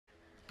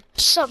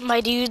What's up, my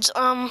dudes?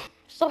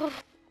 So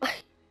I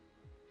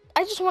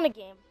just won a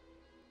game,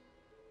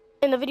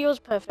 and the video is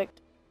perfect.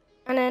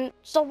 And then,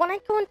 so when I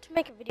go in to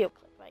make a video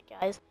clip, right,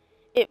 guys,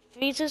 it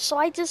freezes. So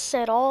I just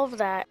said all of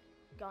that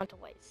gone to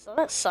waste. So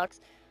that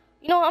sucks.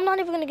 You know, I'm not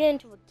even gonna get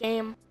into a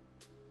game.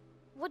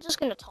 We're just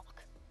gonna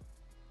talk.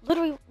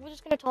 Literally, we're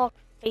just gonna talk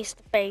face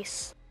to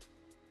face.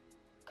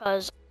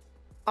 Cause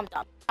I'm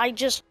done. I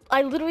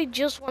literally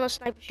just won a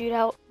sniper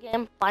shootout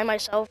game by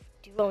myself,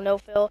 duo no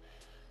fill.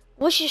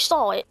 Wish you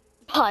saw it,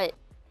 but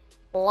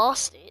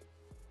lost it.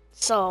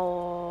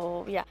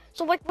 So yeah.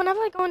 So like whenever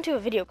I go into a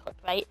video clip,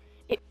 right,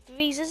 it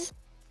freezes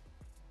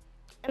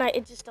and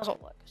it just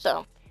doesn't work.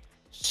 So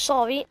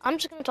sorry, I'm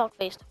just gonna talk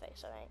face to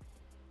face,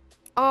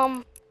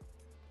 alright?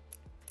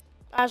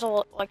 As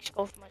I'll like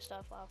scroll for my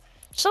stuff out.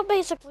 So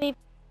basically,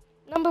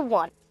 number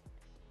one,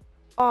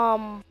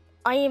 I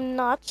am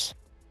not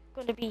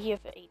gonna be here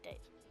for 8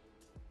 days.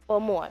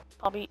 Or more.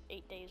 Probably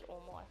 8 days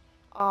or more.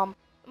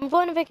 I'm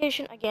going on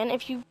vacation again.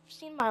 If you've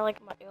seen my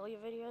earlier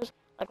videos,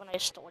 like when I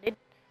started,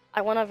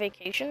 I went on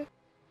vacation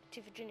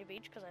to Virginia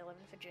Beach because I live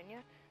in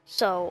Virginia.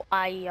 So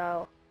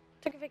I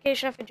took a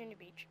vacation at Virginia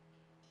Beach.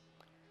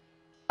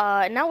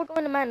 Now we're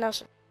going to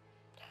Madison,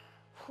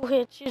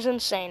 which is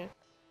insane.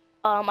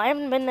 I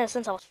haven't been there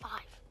since I was 5.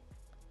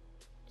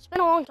 It's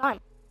been a long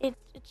time.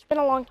 It's been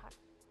a long time.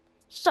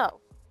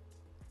 So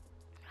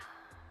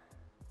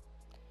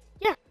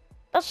yeah,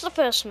 that's the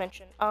first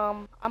mention.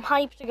 I'm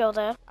hyped to go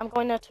there. I'm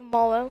going there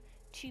tomorrow,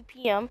 2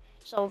 p.m.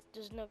 So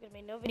there's gonna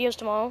be no videos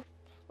tomorrow.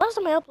 Last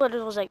time I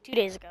uploaded was like 2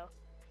 days ago.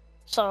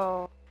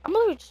 So I'm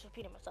literally just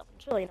repeating myself.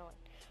 It's really annoying.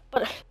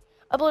 But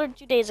I uploaded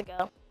 2 days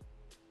ago,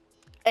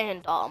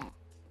 and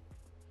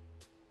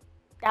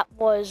that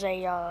was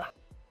a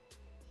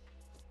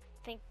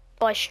thing.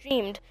 Well, I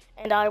streamed,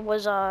 and I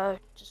was I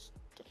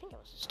think I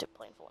was just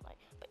playing Fortnite.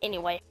 But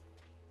anyway,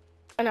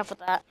 enough of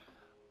that.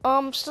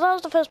 So that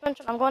was the first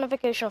mention. I'm going on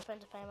vacation with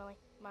friends and family.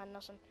 Mind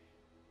nothing.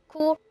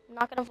 Cool. I'm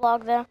not gonna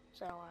vlog there.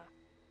 So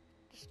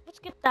let's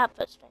get that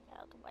first thing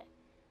out of the way.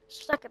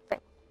 Second thing.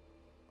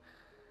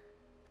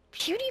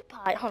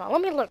 PewDiePie. Hold on.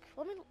 Let me look.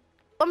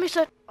 Let me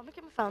set. Let me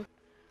get my phone.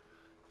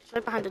 It's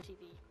right behind the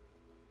TV.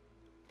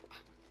 If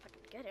I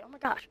can get it. Oh my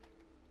gosh.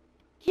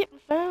 Get my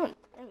phone.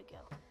 There we go.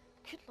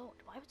 Good lord.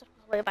 Why was it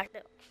all the way back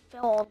there? It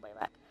fell all the way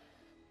back.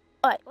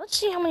 Alright. Let's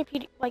see how many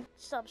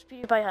subs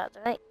PewDiePie has.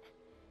 Alright.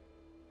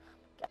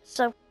 Okay,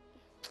 so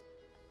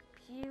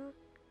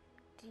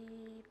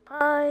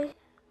PewDiePie.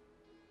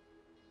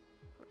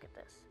 Look at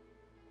this.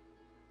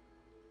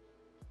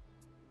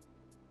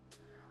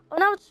 Oh,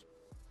 now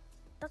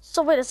that's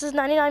so weird. This is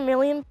 99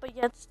 million, but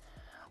yet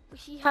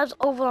he has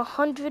over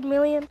 100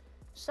 million,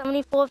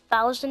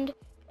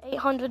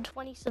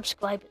 74,820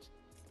 subscribers.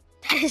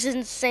 That is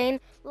insane.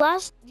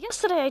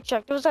 Yesterday I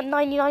checked, it was at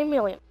 99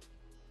 million.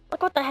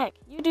 Like, what the heck?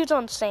 You dudes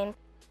are insane.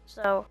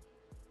 So,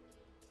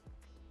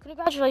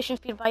 congratulations,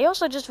 PewDiePie. I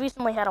also just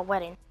recently had a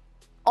wedding.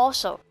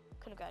 Also,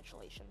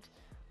 congratulations.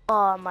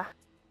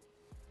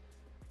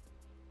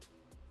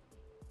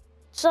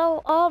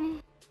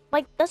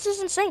 Like, this is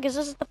insane, because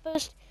this is the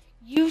first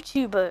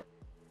YouTuber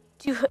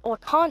or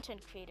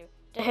content creator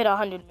to hit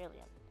 100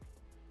 million.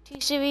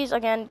 T-Series,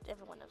 again,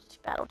 everyone knows it's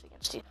battled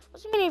against T.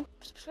 What's many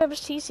subscribers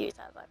T-Series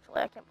has,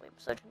 actually? I can't believe I'm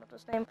searching up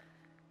this name.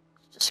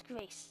 It's a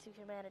disgrace to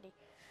humanity.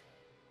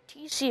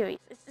 T-Series.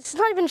 It's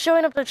not even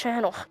showing up the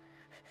channel.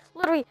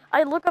 Literally,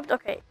 I look up,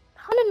 okay,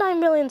 109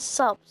 million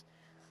subs.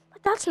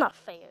 Like, that's not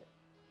fair.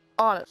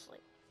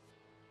 Honestly.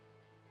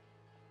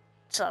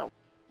 So,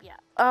 yeah.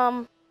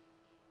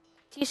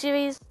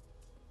 T-Series,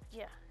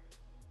 yeah.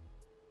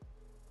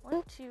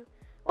 1, 2.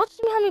 Let's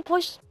see how many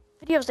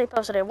videos they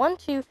post a day. 1,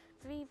 2,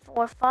 3,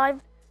 4,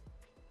 5.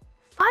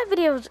 5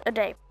 videos a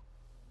day.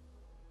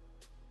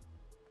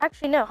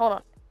 Actually, no, hold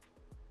on.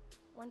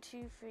 1,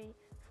 2, 3,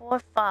 4,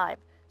 5,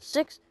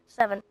 6,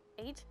 7,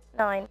 8,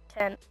 9,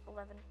 10,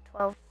 11,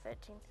 12,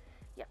 13.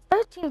 Yeah,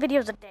 13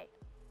 videos a day.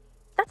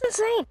 That's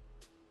insane.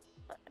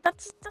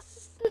 That's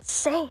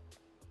insane.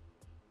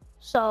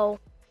 So,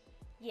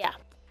 yeah.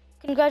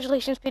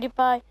 Congratulations,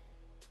 PewDiePie.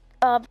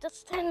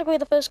 That's technically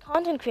the first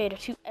content creator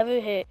to ever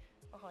hit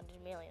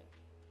 100 million.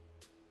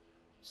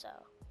 So,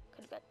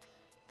 congrats.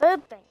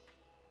 Third thing.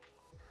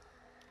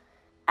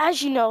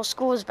 As you know,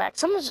 school is back.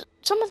 Some of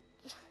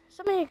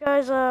you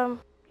guys are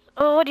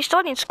already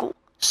starting school.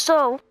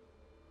 So,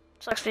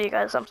 sucks for you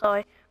guys. I'm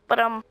sorry, but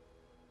some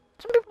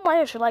people might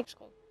actually like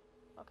school.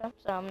 Okay,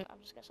 so I'm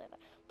just gonna say that.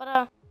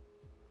 But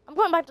I'm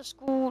going back to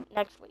school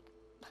next week.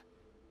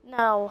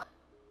 Now,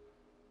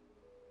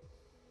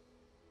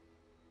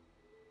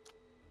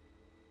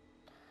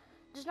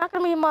 there's not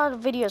gonna be a lot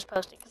of videos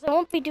posted because I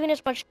won't be doing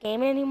as much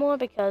gaming anymore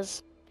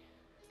because,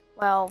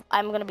 well,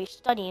 I'm gonna be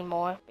studying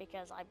more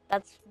because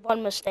that's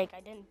one mistake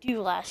I didn't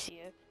do last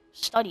year.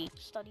 Study.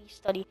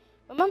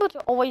 Remember to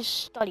always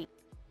study.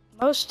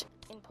 Most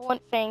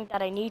important thing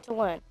that I need to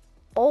learn.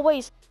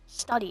 Always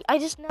study. I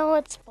just know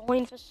it's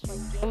boring for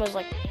gamers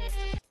like me. It's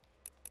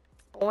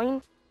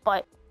boring,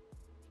 but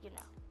you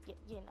know.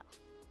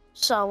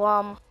 So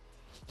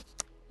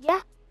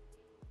yeah.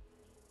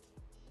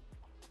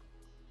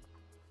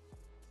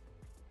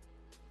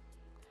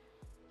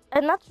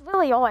 and that's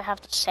really all I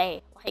have to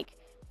say. Like,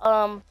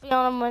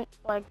 beyond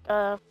like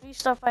free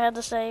stuff I had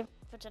to say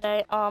for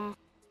today. I'm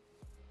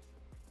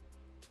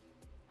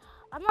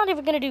not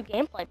even gonna do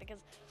gameplay because,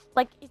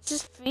 like, it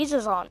just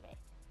freezes on me.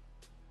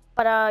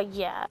 But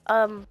yeah.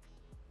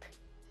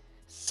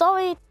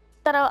 Sorry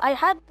that I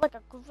had like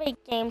a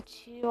great game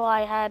too. Well,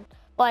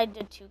 I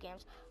did 2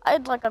 games. I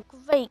had like a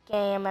great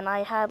game, and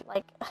I had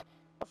like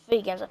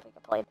 3 games I think I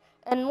played.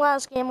 And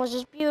last game was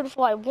just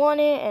beautiful. I won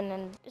it, and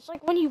then it's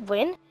like when you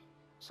win,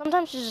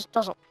 sometimes it just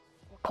doesn't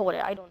record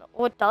it. I don't know.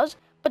 Or it does,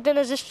 but then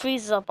it just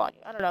freezes up on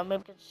you. I don't know.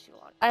 Maybe it's too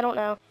long. I don't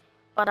know.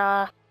 But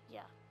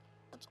yeah.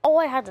 That's all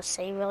I had to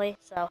say really.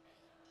 So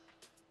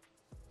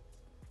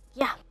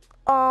yeah.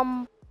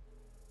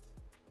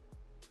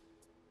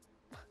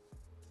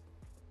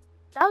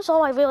 That was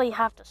all I really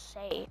have to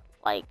say.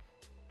 Like,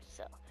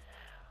 so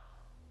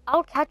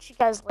I'll catch you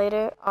guys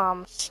later.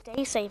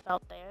 Stay safe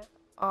out there.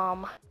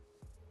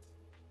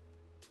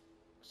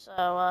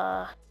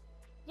 So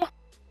yeah.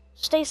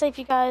 Stay safe,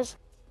 you guys.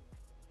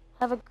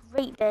 Have a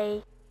great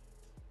day.